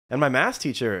And my math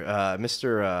teacher,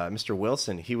 Mr.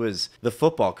 Wilson, he was the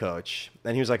football coach,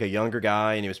 and he was like a younger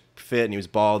guy, and he was fit, and he was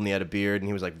bald, and he had a beard, and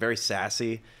he was like very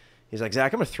sassy. He's like,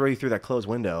 Zach, I'm gonna throw you through that closed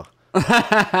window. He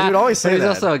would always say that.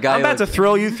 Also a guy I'm about to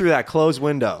throw you through that closed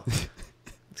window.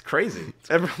 It's crazy.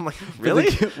 I'm like,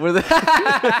 really?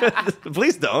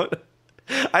 Please don't.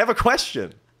 I have a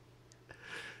question.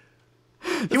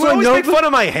 You would always make fun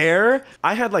of my hair.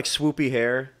 I had like swoopy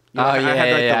hair. You know, I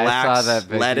had like the lax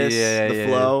lettuce, the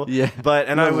flow. Yeah. But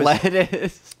and I was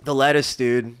lettuce. the lettuce,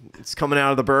 dude. It's coming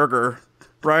out of the burger.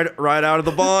 Right out of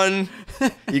the bun.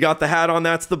 You got the hat on,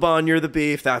 that's the bun. You're the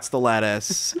beef, that's the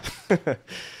lettuce.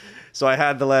 So I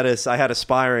had the lettuce. I had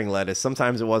aspiring lettuce.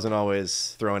 Sometimes it wasn't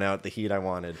always throwing out the heat I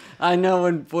wanted. I know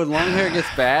when long hair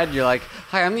gets bad, you're like,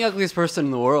 hi, I'm the ugliest person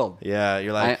in the world. Yeah,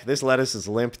 you're like, this lettuce is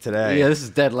limp today. Yeah, this is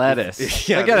dead lettuce.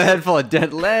 Yeah, I got a head full of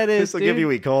dead lettuce. This will give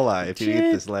you E. coli if you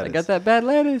eat this lettuce. I got that bad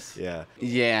lettuce. Yeah.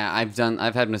 Yeah, I've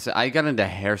had mistakes. I got into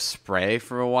hairspray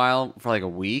for a while, for like a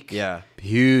week. Yeah.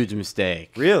 Huge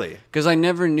mistake. Really? Because I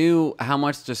never knew how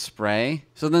much to spray.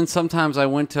 So then sometimes I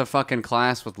went to fucking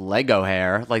class with Lego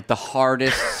hair, like the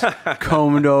hardest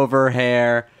combed over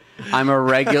hair. I'm a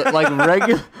regular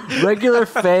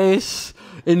face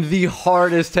in the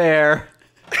hardest hair.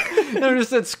 And I'm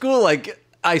just at school like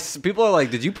people are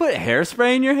like, did you put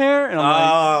hairspray in your hair? And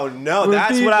I'm like, no,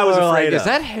 that's what I was afraid of. Is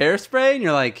that hairspray? And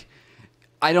you're like,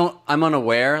 I'm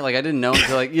unaware. Like, I didn't know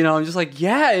until, like, I'm just like,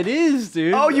 yeah, it is,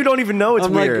 dude. Oh, you don't even know it's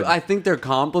weird. Like, I think they're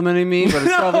complimenting me, but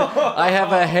it's probably, I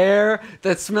have a hair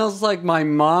that smells like my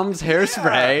mom's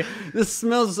hairspray. Yeah. This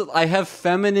smells, I have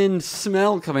feminine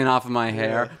smell coming off of my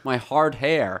hair, my hard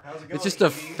hair. It's just a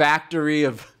factory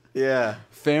of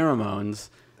pheromones.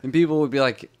 And people would be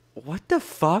like, what the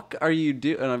fuck are you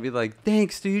doing? And I'd be like,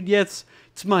 thanks, dude. Yeah, it's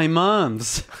my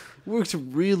mom's. Works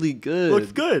really good.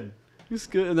 Looks good. It's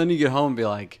good. And then you get home and be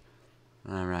like,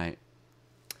 all right.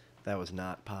 That was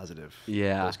not positive.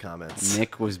 Yeah. Those comments.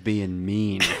 Nick was being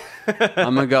mean.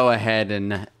 I'm going to go ahead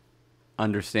and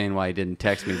understand why he didn't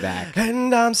text me back.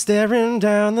 And I'm staring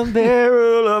down the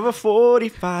barrel of a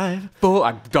 45. Oh,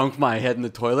 I dunked my head in the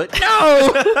toilet.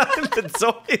 No!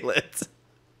 The toilet.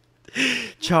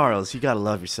 Charles, you got to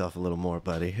love yourself a little more,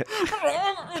 buddy.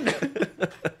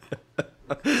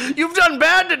 You've done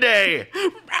bad today.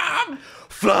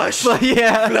 Flush.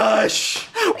 Yeah. Flush.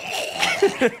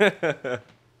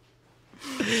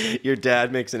 Your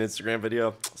dad makes an Instagram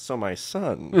video. So my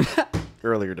son,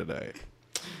 earlier today,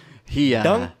 he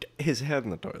dunked his head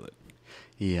in the toilet.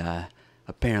 He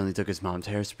apparently took his mom's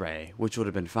hairspray, which would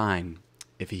have been fine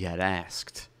if he had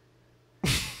asked.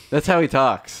 That's how he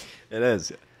talks. It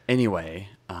is. Anyway,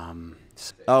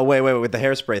 oh, wait, with the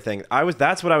hairspray thing.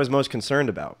 That's what I was most concerned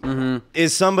about. Mm-hmm.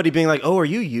 Is somebody being like, oh, are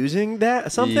you using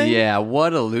that something? Yeah,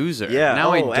 what a loser. Yeah.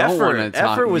 Now I don't want to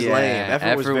talk. Effort was lame.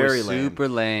 Effort was very lame. Super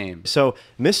lame. So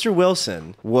Mr.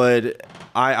 Wilson would,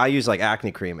 I use like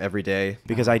acne cream every day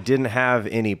because I didn't have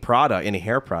any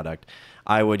hair product.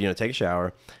 I would, take a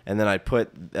shower and then I'd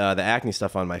put the acne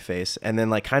stuff on my face and then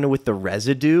like kind of with the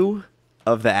residue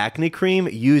of the acne cream,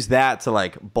 use that to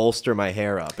like bolster my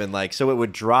hair up and like so it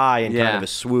would dry in kind of a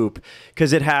swoop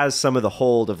because it has some of the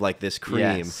hold of like this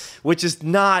cream, which is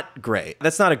not great.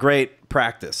 That's not a great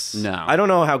practice. No. I don't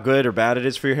know how good or bad it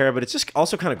is for your hair, but it's just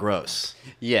also kind of gross.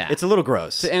 Yeah. It's a little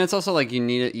gross. And it's also like you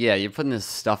need it. Yeah, you're putting this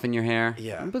stuff in your hair.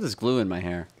 Yeah. I put this glue in my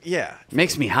hair. Yeah. It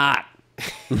makes me hot.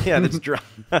 Yeah, that's dry.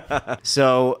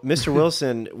 So Mr.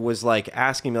 Wilson was like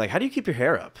asking me like, how do you keep your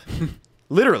hair up?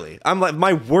 Literally, I'm like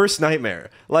my worst nightmare.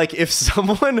 Like if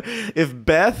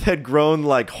Beth had grown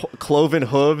like cloven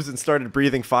hooves and started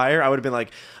breathing fire, I would have been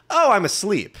like, oh, I'm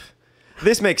asleep.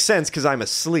 This makes sense because I'm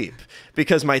asleep.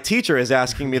 Because my teacher is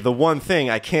asking me the one thing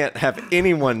I can't have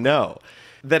anyone know,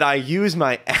 that I use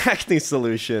my acne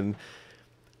solution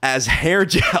as hair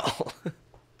gel.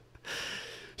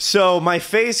 So my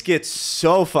face gets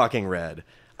so fucking red.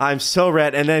 I'm so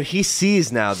red, and then he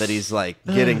sees now that he's like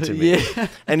getting to me,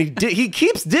 and he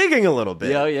keeps digging a little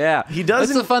bit. Oh yeah, he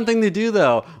doesn't. That's a fun thing to do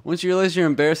though. Once you realize you're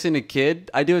embarrassing a kid,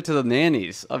 I do it to the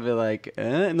nannies. I'll be like,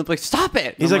 and they'll be like, stop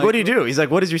it. He's like, what do you do? He's like,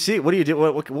 what is your seat? What do you do?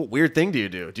 What weird thing do you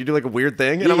do? Do you do like a weird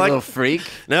thing? And I'm like, little freak.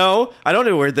 No, I don't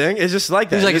do a weird thing. It's just like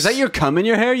that. He's like, is that your cum in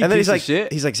your hair? You and then piece of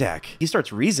shit. He's like, Zach. He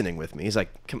starts reasoning with me. He's like,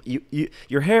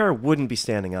 your hair wouldn't be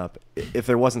standing up if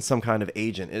there wasn't some kind of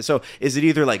agent. So is it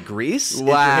either like grease?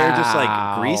 Wow. Is your hair just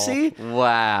like greasy?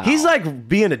 Wow. He's like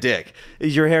being a dick.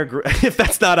 Is your hair, if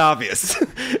that's not obvious.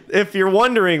 If you're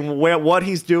wondering what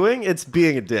he's doing, it's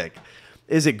being a dick.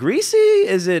 Is it greasy?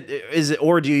 Is it,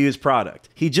 or do you use product?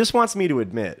 He just wants me to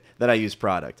admit that I use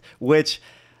product, which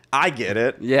I get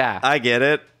it. Yeah. I get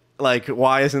it. Like,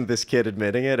 why isn't this kid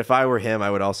admitting it? If I were him, I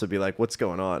would also be like, what's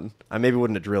going on? I maybe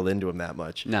wouldn't have drilled into him that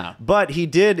much. No. But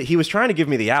he was trying to give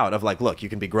me the out of like, look, you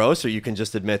can be gross or you can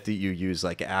just admit that you use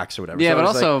like Axe or whatever. Yeah, So but I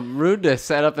was also like, rude to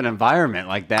set up an environment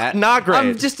like that. Not great.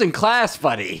 I'm just in class,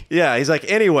 buddy. yeah, he's like,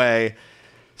 anyway,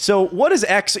 so what does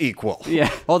X equal? Yeah.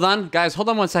 Hold on, guys. Hold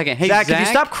on one second. Hey, Zach, can you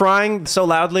stop crying so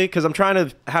loudly? Because I'm trying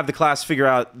to have the class figure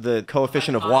out the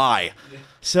coefficient of Y.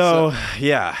 So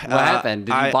yeah. What happened?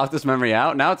 Did you block this memory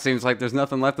out? Now it seems like there's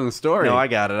nothing left in the story. No, I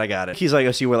got it. He's like,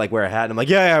 oh, so you wear a hat? And I'm like,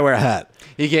 yeah, I wear a hat.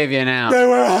 He gave you an out. I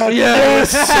wear a hat.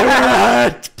 Yes, I wear a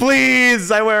hat.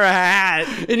 Please, I wear a hat.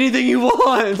 Anything you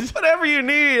want. Whatever you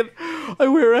need. I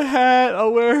wear a hat.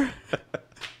 I'll wear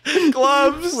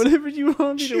Gloves. whatever you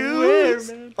want me to wear,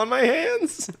 Shoes man. on my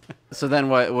hands. So then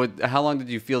what? How long did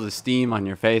you feel the steam on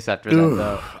your face after that,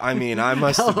 though? I mean, I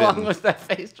must How have long been. was that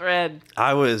face red?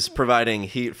 I was providing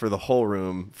heat for the whole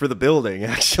room, for the building,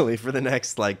 actually, for the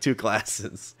next like 2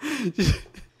 classes.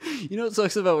 You know what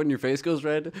sucks about when your face goes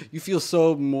red? You feel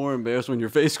so more embarrassed when your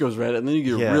face goes red, and then you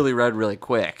get Yeah. really red really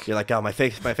quick. You're like, oh, my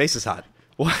face is hot.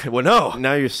 What? Well, no.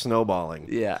 Now you're snowballing.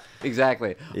 Yeah,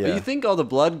 exactly. Yeah. But you think all the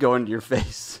blood going to your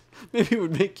face maybe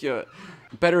would make you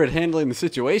better at handling the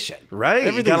situation. Right. You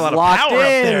Everything's got a lot of locked power up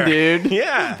in, there. dude.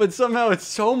 Yeah. But somehow it's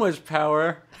so much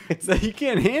power that you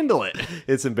can't handle it.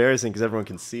 It's embarrassing because everyone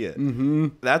can see it. Mm-hmm.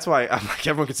 That's why I'm like,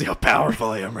 everyone can see how powerful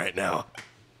I am right now.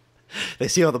 They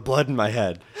see all the blood in my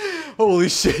head. Holy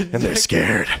shit. And they're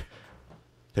scared.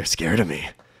 They're scared of me.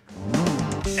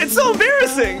 It's so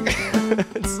embarrassing.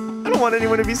 I don't want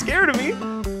anyone to be scared of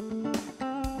me.